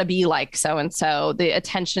 I want to be like so-and-so. The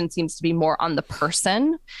attention seems to be more on the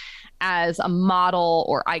person as a model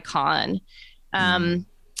or icon.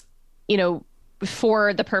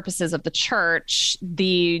 For the purposes of the church,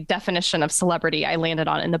 the definition of celebrity I landed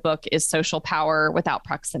on in the book is social power without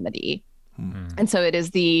proximity. And so it is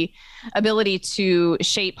the ability to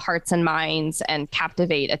shape hearts and minds and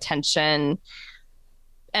captivate attention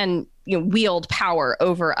and wield power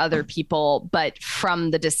over other people, but from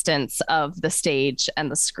the distance of the stage and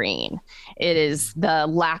the screen. It is the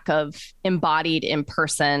lack of embodied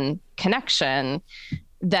in-person connection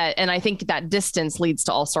and I think that distance leads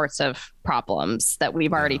to all sorts of problems that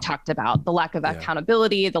we've already talked about. The lack of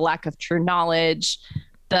accountability, the lack of true knowledge,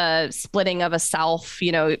 the splitting of a self.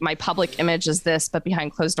 My public image is this, but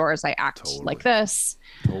behind closed doors, I act like this.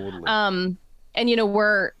 And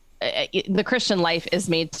the Christian life is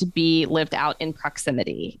made to be lived out in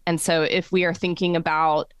proximity. And so if we are thinking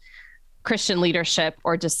about Christian leadership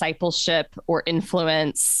or discipleship or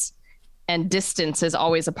influence, and distance is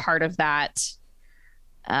always a part of that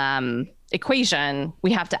equation,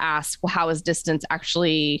 we have to ask, well, how is that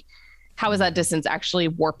distance actually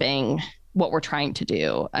warping what we're trying to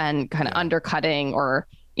do and kind of undercutting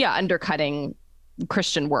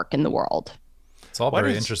Christian work in the world? It's all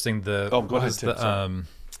very interesting. Go ahead, Tim.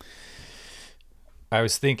 I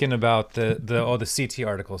was thinking about the CT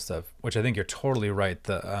article stuff, which I think you're totally right.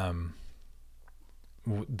 That's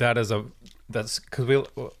because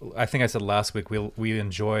I think I said last week, we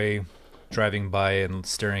enjoy driving by and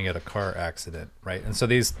staring at a car accident, right? And so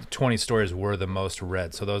these 20 stories were the most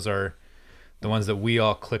read. So those are the ones that we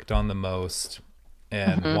all clicked on the most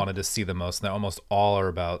and wanted to see the most. And they almost all are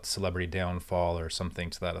about celebrity downfall or something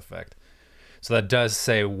to that effect. So that does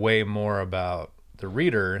say way more about the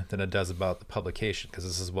reader than it does about the publication, because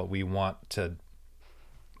this is what we want to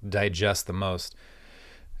digest the most.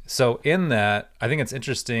 So in that, I think it's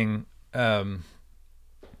interesting. I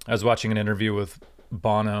was watching an interview with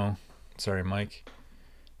Bono. Sorry, Mike.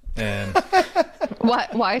 And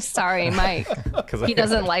what? Why? Sorry, Mike. Because he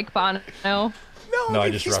doesn't like Bono. No,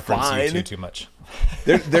 I just referenced you too much.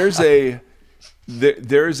 There's a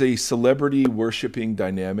celebrity worshiping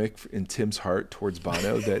dynamic in Tim's heart towards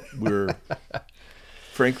Bono that we're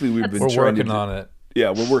working on it.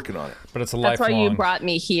 Yeah, we're working on it. But it's a lifelong. That's why you brought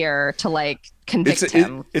me here to convict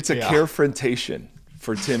him. It's a carefrontation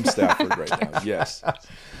for Tim Stafford right now. Yes.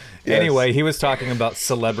 Anyway, he was talking about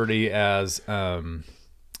celebrity as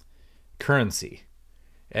currency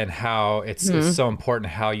and how it's so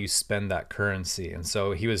important how you spend that currency. And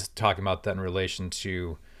so he was talking about that in relation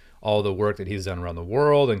to all the work that he's done around the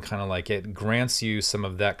world, and kind of like it grants you some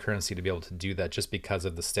of that currency to be able to do that just because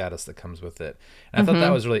of the status that comes with it. And I thought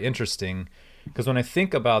that was really interesting, because when I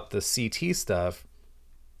think about the CT stuff,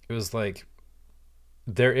 it was like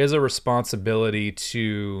there is a responsibility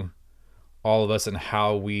to all of us and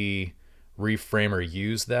how we reframe or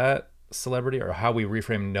use that celebrity, or how we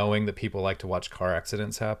reframe knowing that people like to watch car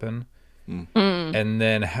accidents happen.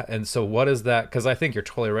 And so what is that? Because I think you're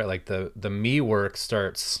totally right. Like the me work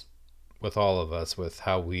starts with all of us, with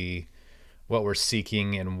what we're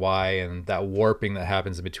seeking and why, and that warping that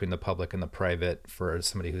happens in between the public and the private for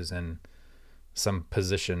somebody who's in some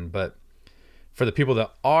position. But for the people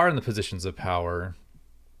that are in the positions of power,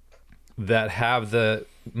 that have the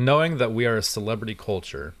knowing that we are a celebrity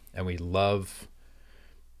culture and we love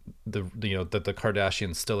that the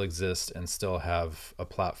Kardashians still exist and still have a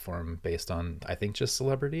platform based on, I think, just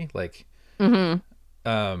celebrity. So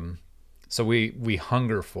we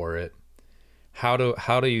hunger for it. How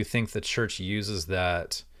do you think the church uses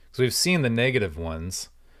that? Because we've seen the negative ones.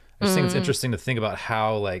 I just think it's interesting to think about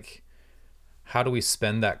how do we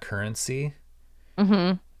spend that currency?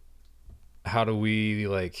 How do we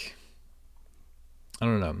I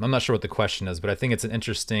don't know. I'm not sure what the question is, but I think it's an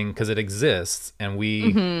interesting, because it exists and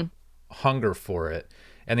we hunger for it.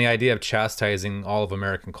 And the idea of chastising all of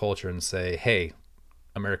American culture and say, hey,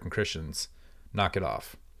 American Christians, knock it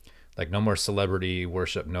off. Like no more celebrity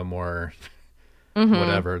worship, no more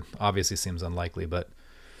whatever. Obviously seems unlikely, but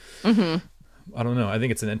I don't know. I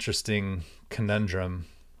think it's an interesting conundrum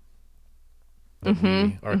that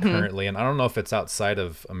we are currently, and I don't know if it's outside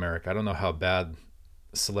of America. I don't know how bad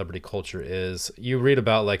celebrity culture is. You read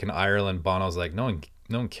about like in Ireland, Bono's like, no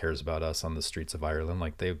one cares about us on the streets of Ireland.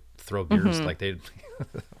 Like they throw beers, like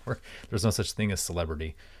there's no such thing as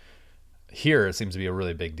celebrity. Here it seems to be a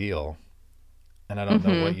really big deal. And I don't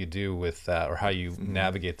know what you do with that or how you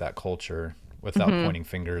navigate that culture without pointing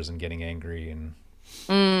fingers and getting angry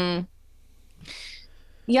and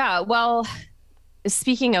Yeah, well,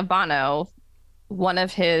 speaking of Bono, one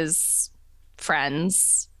of his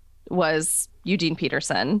friends was Eugene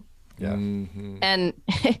Peterson. yeah. And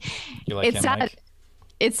You like it's him, sad. Mike?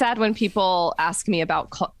 It's sad when people ask me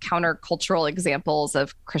about countercultural examples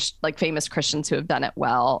of like famous Christians who have done it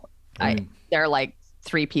well. There are like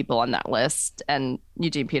 3 people on that list, and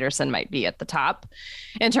Eugene Peterson might be at the top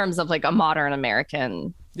in terms of like a modern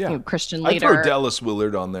American Christian I'd leader. throw Dallas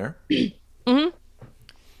Willard on there.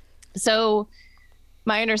 So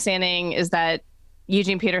my understanding is that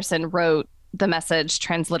Eugene Peterson wrote the Message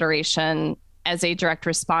transliteration as a direct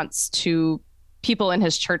response to people in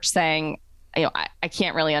his church saying, I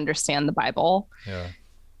can't really understand the Bible. Yeah.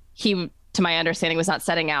 He, to my understanding, was not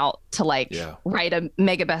setting out to write a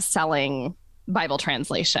mega best-selling Bible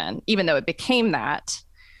translation, even though it became that.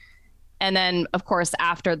 And then, of course,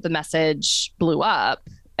 after the Message blew up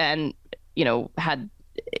and, had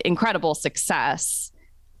incredible success,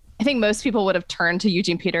 I think most people would have turned to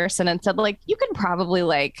Eugene Peterson and said, like, you can probably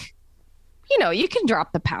you can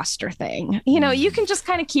drop the pastor thing. You can just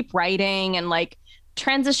kind of keep writing and like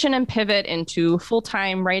transition and pivot into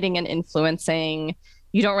full-time writing and influencing.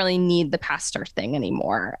 You don't really need the pastor thing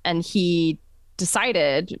anymore. And he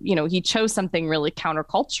decided, he chose something really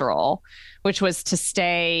countercultural, which was to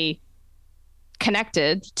stay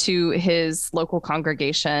connected to his local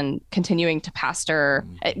congregation, continuing to pastor.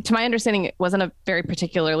 To my understanding, it wasn't a very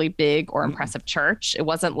particularly big or impressive church. It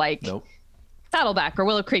wasn't like Saddleback or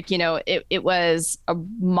Willow Creek. It was a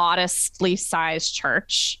modestly sized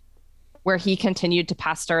church where he continued to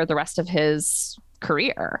pastor the rest of his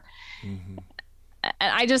career. And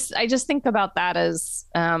I just think about that as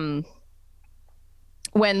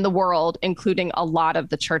when the world, including a lot of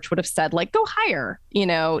the church, would have said, like, go higher.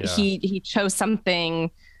 He chose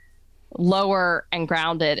something lower and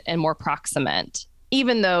grounded and more proximate,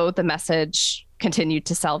 even though the Message continued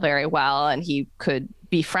to sell very well and he could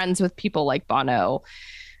be friends with people like Bono.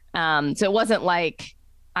 So it wasn't like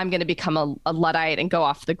I'm going to become a Luddite and go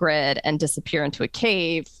off the grid and disappear into a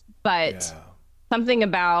cave, but something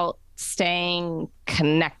about staying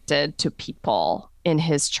connected to people in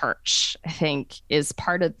his church, I think, is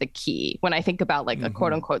part of the key when I think about like a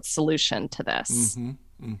quote unquote solution to this.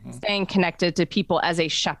 Staying connected to people as a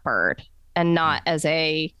shepherd and not as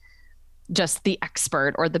just the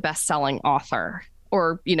expert or the best-selling author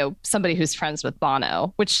or, somebody who's friends with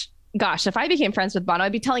Bono, which, gosh, if I became friends with Bono,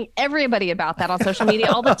 I'd be telling everybody about that on social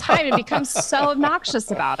media all the time and become so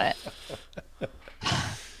obnoxious about it.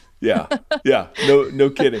 Yeah. No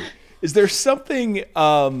kidding. Is there something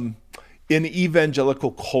in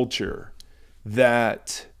evangelical culture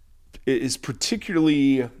that is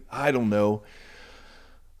particularly, I don't know,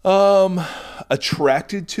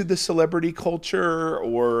 attracted to the celebrity culture,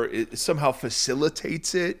 or it somehow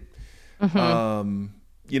facilitates it? I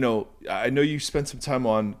know you spent some time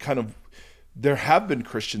on there have been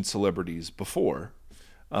Christian celebrities before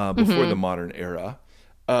the modern era.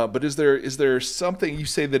 But is there something, you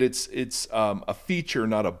say that it's a feature,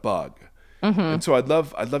 not a bug? And so I'd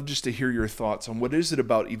love just to hear your thoughts on what is it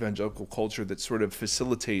about evangelical culture that sort of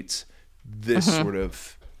facilitates this sort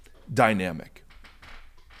of dynamic.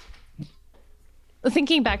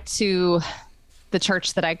 Thinking back to the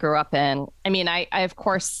church that I grew up in, I mean, I of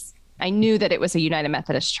course, I knew that it was a United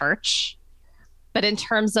Methodist church, but in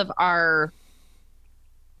terms of our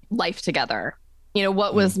life together,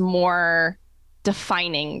 what was more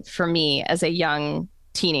defining for me as a young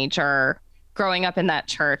teenager growing up in that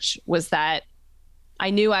church was that I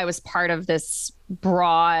knew I was part of this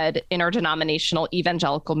broad interdenominational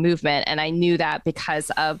evangelical movement. And I knew that because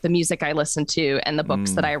of the music I listened to and the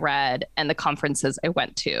books that I read and the conferences I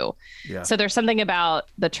went to. Yeah. So there's something about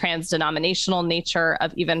the trans-denominational nature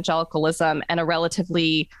of evangelicalism and a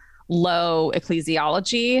relatively low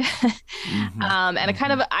ecclesiology and a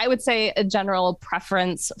kind of, I would say, a general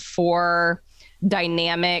preference for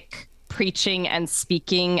dynamic preaching and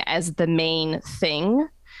speaking as the main thing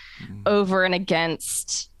over and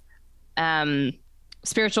against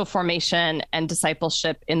spiritual formation and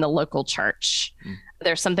discipleship in the local church.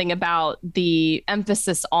 There's something about the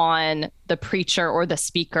emphasis on the preacher or the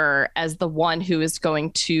speaker as the one who is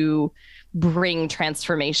going to bring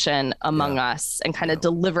transformation among us and kind of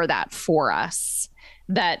deliver that for us,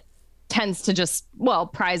 that tends to just, well,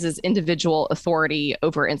 prizes individual authority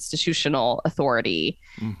over institutional authority,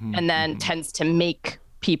 and then tends to make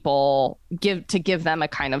people give them a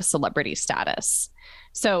kind of celebrity status.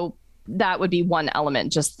 So that would be one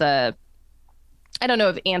element, just the, I don't know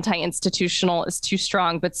if anti-institutional is too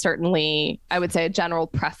strong, but certainly I would say a general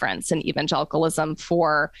preference in evangelicalism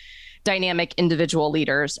for dynamic individual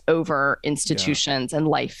leaders over institutions and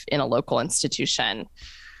life in a local institution.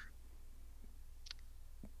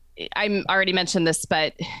 I already mentioned this,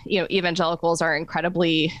 but evangelicals are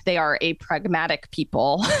they are a pragmatic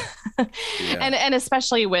people. and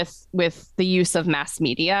especially with the use of mass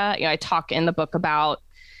media. I talk in the book about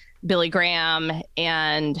Billy Graham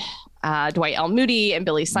and Dwight L. Moody and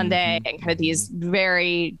Billy Sunday, and kind of these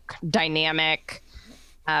very dynamic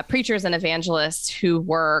preachers and evangelists who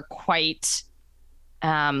were quite,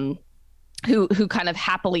 who kind of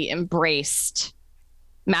happily embraced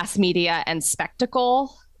mass media and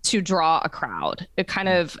spectacle to draw a crowd. It kind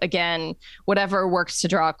of, again, whatever works to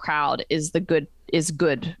draw a crowd is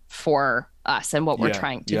good for us and what we're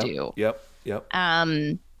trying to do. Yep.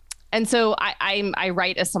 And so I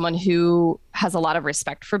write as someone who has a lot of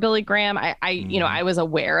respect for Billy Graham. I was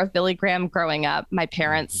aware of Billy Graham growing up. My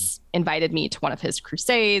parents invited me to one of his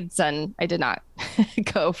crusades, and I did not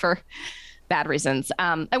go for bad reasons.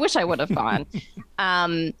 I wish I would have gone.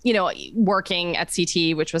 Working at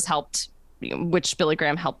CT, which Billy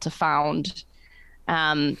Graham helped to found.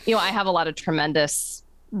 I have a lot of tremendous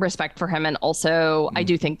respect for him, and also I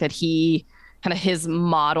do think that he kind of his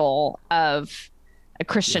model of a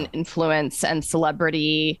Christian influence and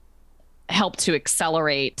celebrity helped to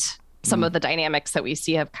accelerate some of the dynamics that we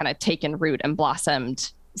see have kind of taken root and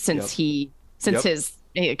blossomed since his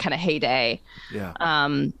kind of heyday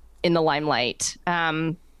in the limelight.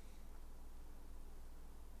 I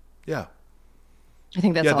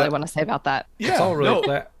think that's all I want to say about that. It's all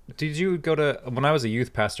really. Did you go to, when I was a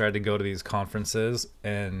youth pastor, I had to go to these conferences,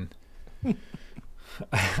 and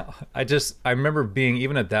I remember being,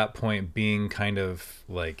 even at that point, being kind of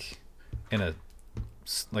like in a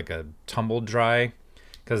tumble dry,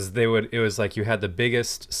 because it was like you had the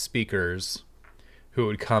biggest speakers who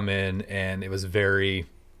would come in, and it was very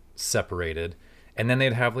separated, and then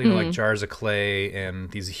they'd have like Jars of Clay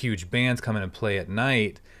and these huge bands come in and play at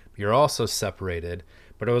night. You're also separated,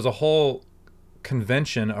 but it was a whole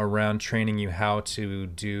convention around training you how to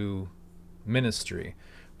do ministry.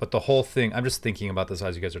 But the whole thing, I'm just thinking about this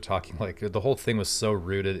as you guys are talking, like the whole thing was so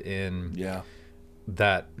rooted in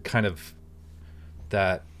that kind of,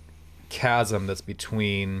 that chasm that's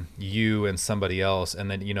between you and somebody else. And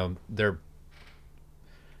then, they're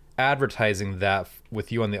advertising that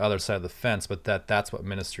with you on the other side of the fence, but that's what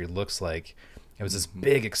ministry looks like. It was this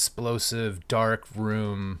big, explosive, dark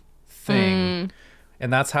room thing.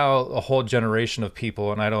 And that's how a whole generation of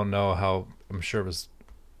people, and I don't know how, I'm sure it was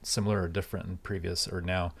similar or different in previous or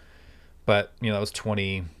now, but that was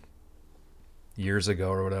 20 years ago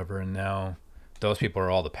or whatever, and now those people are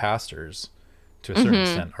all the pastors to a certain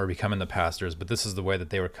extent, are becoming the pastors. But this is the way that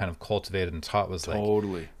they were kind of cultivated and taught, was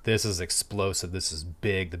like, this is explosive, this is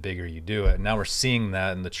big, the bigger you do it. And now we're seeing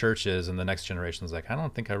that in the churches, and the next generation is like, I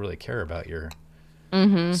don't think I really care about your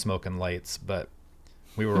smoking lights. But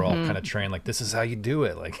we were all kind of trained, like, this is how you do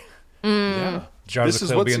it, like Jars of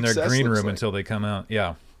Clay will be in their green room until they come out.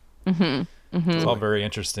 It's all very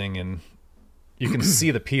interesting, and you can see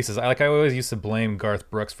the pieces. I always used to blame Garth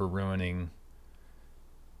Brooks for ruining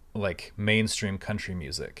like mainstream country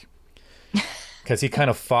music, because he kind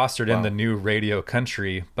of fostered in the new radio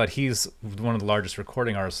country, but he's one of the largest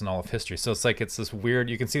recording artists in all of history. So it's like, it's this weird,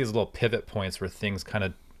 you can see these little pivot points where things kind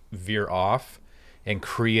of veer off and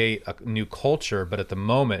create a new culture, but at the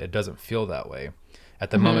moment it doesn't feel that way.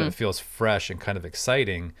 At the moment it feels fresh and kind of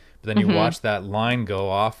exciting, but then you watch that line go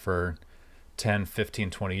off for 10, 15,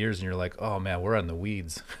 20 years, and you're like, oh man, we're in the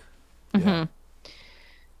weeds. And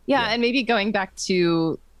maybe going back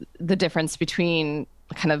to the difference between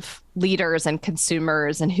kind of leaders and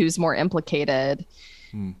consumers and who's more implicated,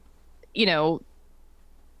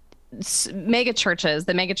 mega churches,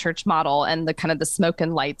 the mega church model, and the kind of the smoke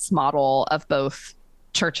and lights model of both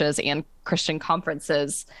churches and Christian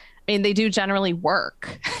conferences, I mean, they do generally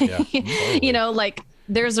work. Totally. Like,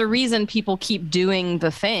 there's a reason people keep doing the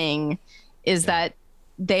thing, is that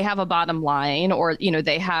they have a bottom line, or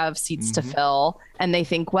they have seats to fill, and they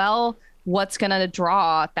think, well, what's going to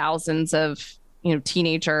draw thousands of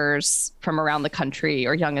teenagers from around the country,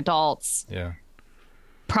 or young adults?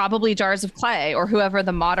 probably Jars of Clay, or whoever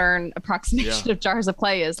the modern approximation of Jars of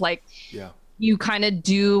Clay is. Like, you kind of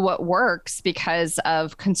do what works because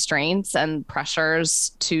of constraints and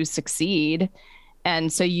pressures to succeed.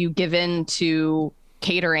 And so you give in to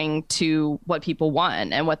catering to what people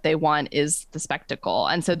want, and what they want is the spectacle.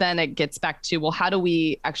 And so then it gets back to, well, how do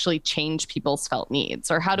we actually change people's felt needs,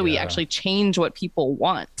 or how do we actually change what people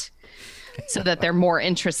want so that they're more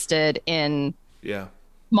interested in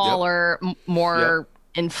smaller, more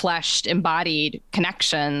enfleshed, embodied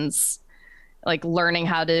connections, like learning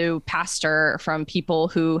how to pastor from people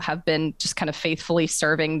who have been just kind of faithfully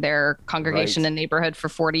serving their congregation and neighborhood for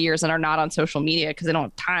 40 years and are not on social media because they don't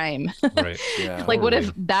have time. Right. Yeah. Like, what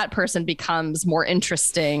if that person becomes more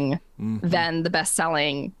interesting than the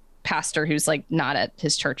best-selling pastor who's like not at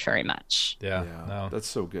his church very much? Yeah. No. That's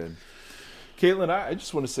so good. Caitlin, I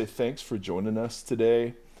just want to say thanks for joining us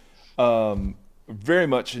today. Very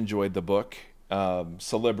much enjoyed the book,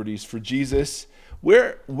 Celebrities for Jesus.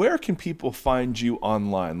 Where can people find you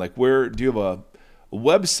online? Like, where do you have a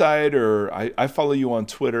website, or I follow you on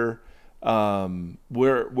Twitter?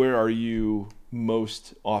 Where are you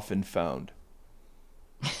most often found?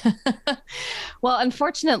 Well,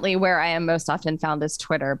 unfortunately, where I am most often found is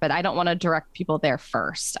Twitter, but I don't want to direct people there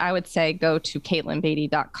first. I would say go to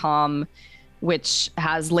CaitlinBeatty.com, which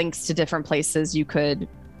has links to different places you could,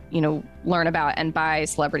 learn about and buy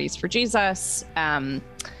Celebrities for Jesus.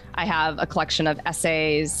 I have a collection of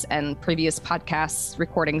essays and previous podcasts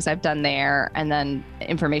recordings I've done there. And then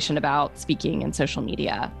information about speaking and social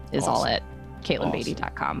media is all at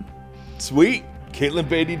CaitlinBeatty.com. Sweet.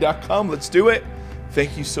 CaitlinBeatty.com. Let's do it.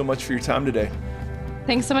 Thank you so much for your time today.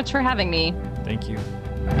 Thanks so much for having me. Thank you.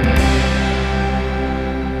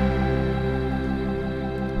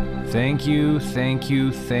 Thank you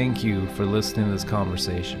for listening to this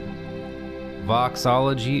conversation.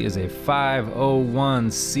 Voxology is a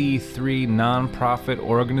 501c3 nonprofit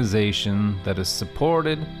organization that is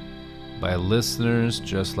supported by listeners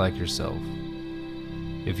just like yourself.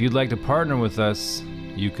 If you'd like to partner with us,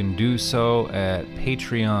 you can do so at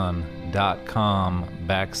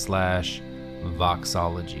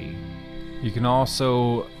patreon.com/Voxology. You can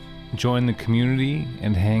also join the community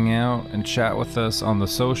and hang out and chat with us on the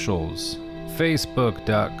socials.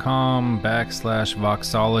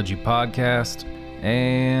 Facebook.com/Voxology Podcast,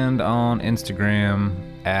 and on Instagram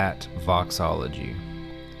 @Voxology.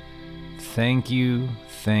 Thank you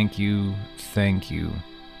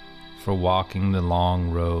for walking the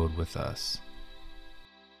long road with us.